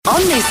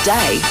this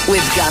day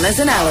with Gunners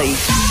and Ali.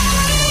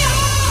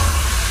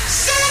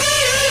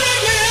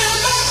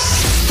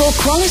 For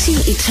quality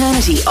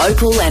Eternity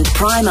Opal and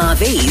Prime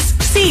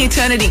RVs, see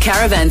Eternity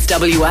Caravans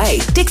WA,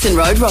 Dixon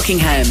Road,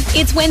 Rockingham.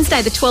 It's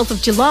Wednesday, the 12th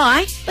of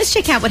July. Let's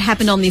check out what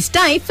happened on this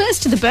day.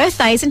 First to the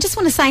birthdays, and just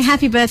want to say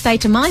happy birthday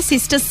to my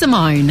sister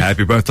Simone.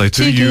 Happy birthday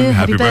to you.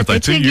 Happy birthday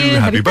to you.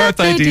 Happy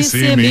birthday, dear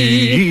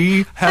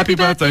Simi. Happy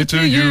birthday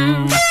to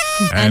you.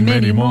 And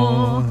many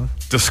more.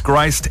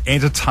 Disgraced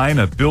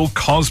entertainer Bill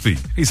Cosby.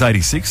 He's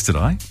 86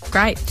 today.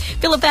 Great.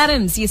 Phillip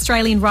Adams, the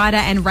Australian writer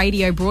and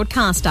radio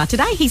broadcaster.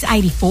 Today he's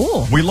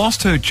 84. We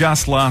lost her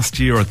just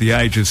last year at the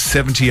age of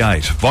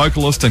 78.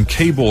 Vocalist and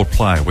keyboard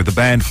player with the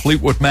band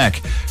Fleetwood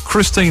Mac.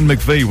 Christine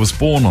McVie was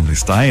born on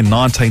this day in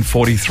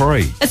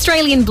 1943.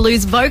 Australian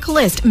blues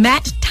vocalist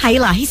Matt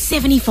Taylor. He's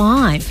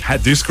 75.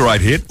 Had this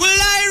great hit. Well,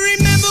 I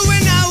remember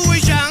when I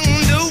was young,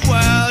 the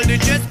world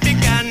had just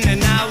begun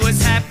and I was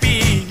happy.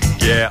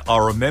 Yeah, I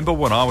remember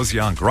when I was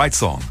young. Great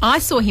song. I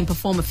saw him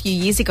perform a few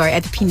years ago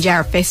at the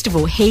Pinjarra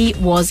Festival. He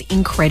was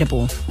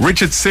incredible.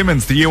 Richard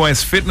Simmons, the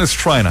US fitness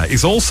trainer,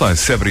 is also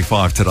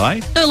 75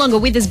 today. No longer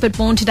with us, but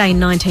born today in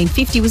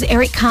 1950 was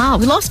Eric Carr.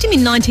 We lost him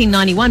in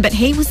 1991, but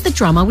he was the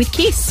drummer with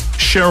Kiss.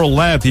 Cheryl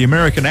Ladd, the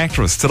American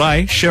actress,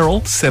 today,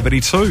 Cheryl,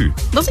 72.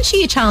 Wasn't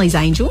she a Charlie's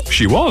Angel?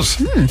 She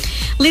was.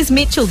 Liz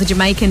Mitchell, the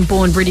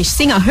Jamaican-born British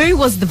singer, who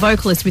was the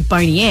vocalist with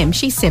Boney M,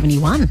 she's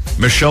 71.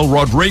 Michelle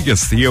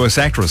Rodriguez, the US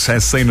actress,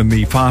 has seen in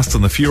the Fast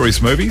and the Furious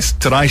movies.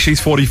 Today, she's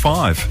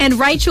 45. And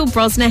Rachel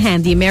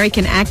Brosnahan, the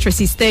American actress,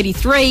 is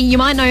 33. You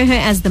might know her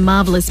as the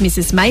marvellous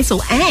Mrs.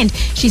 Maisel, and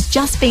she's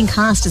just been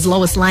cast as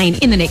Lois Lane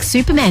in the next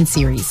Superman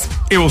series.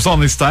 It was on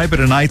this day, but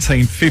in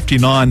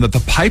 1859, that the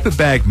paper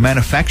bag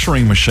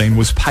manufacturing machine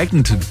was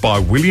patented by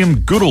William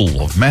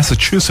Goodall of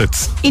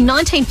Massachusetts. In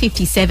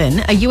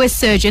 1957, a US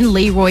surgeon,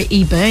 Leroy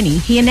E. Burney,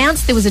 he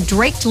announced there was a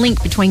direct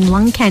link between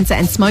lung cancer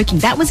and smoking.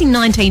 That was in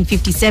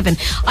 1957.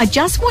 I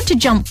just want to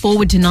jump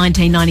forward to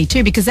 1992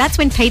 because that's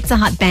when Pizza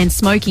Hut banned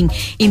smoking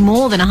in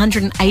more than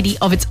 180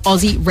 of its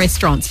Aussie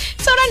restaurants.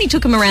 So it only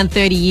took them around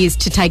 30 years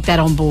to take that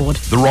on board.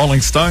 The Rolling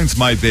Stones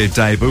made their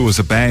debut as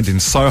a band in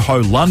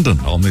Soho, London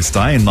on this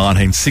day in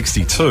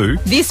 1962.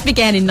 This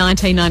began in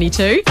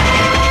 1992.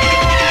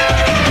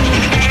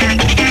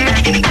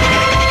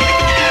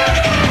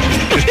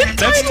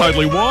 That's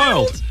totally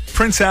wild.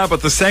 Prince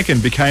Albert II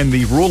became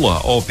the ruler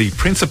of the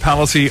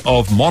Principality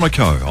of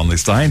Monaco on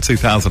this day in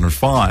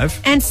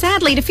 2005. And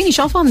sadly, to finish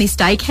off on this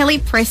day, Kelly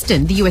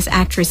Preston, the US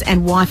actress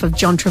and wife of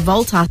John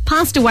Travolta,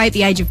 passed away at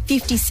the age of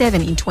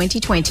 57 in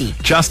 2020.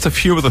 Just a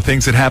few of the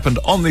things that happened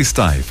on this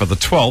day for the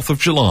 12th of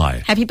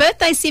July. Happy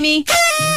birthday, Simi.